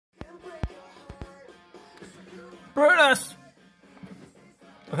Brutus!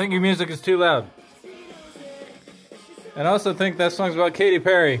 I think your music is too loud. And I also think that song's about Katy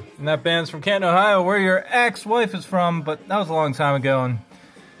Perry. And that band's from Canton, Ohio, where your ex-wife is from. But that was a long time ago. And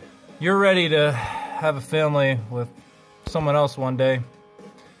you're ready to have a family with someone else one day.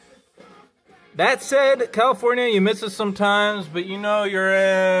 That said, California, you miss us sometimes. But you know you're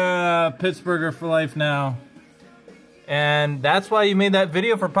a Pittsburgher for life now. And that's why you made that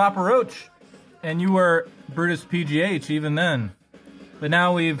video for Papa Roach. And you were Brutus PGH even then. But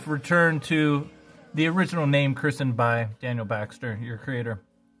now we've returned to the original name christened by Daniel Baxter, your creator.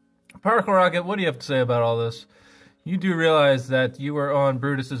 Particle Rocket, what do you have to say about all this? You do realize that you were on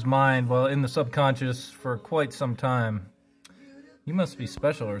Brutus's mind while in the subconscious for quite some time. You must be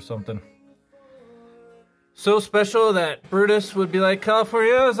special or something. So special that Brutus would be like,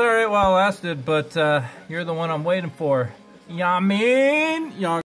 California was alright while it lasted, but you're the one I'm waiting for. Ya mean?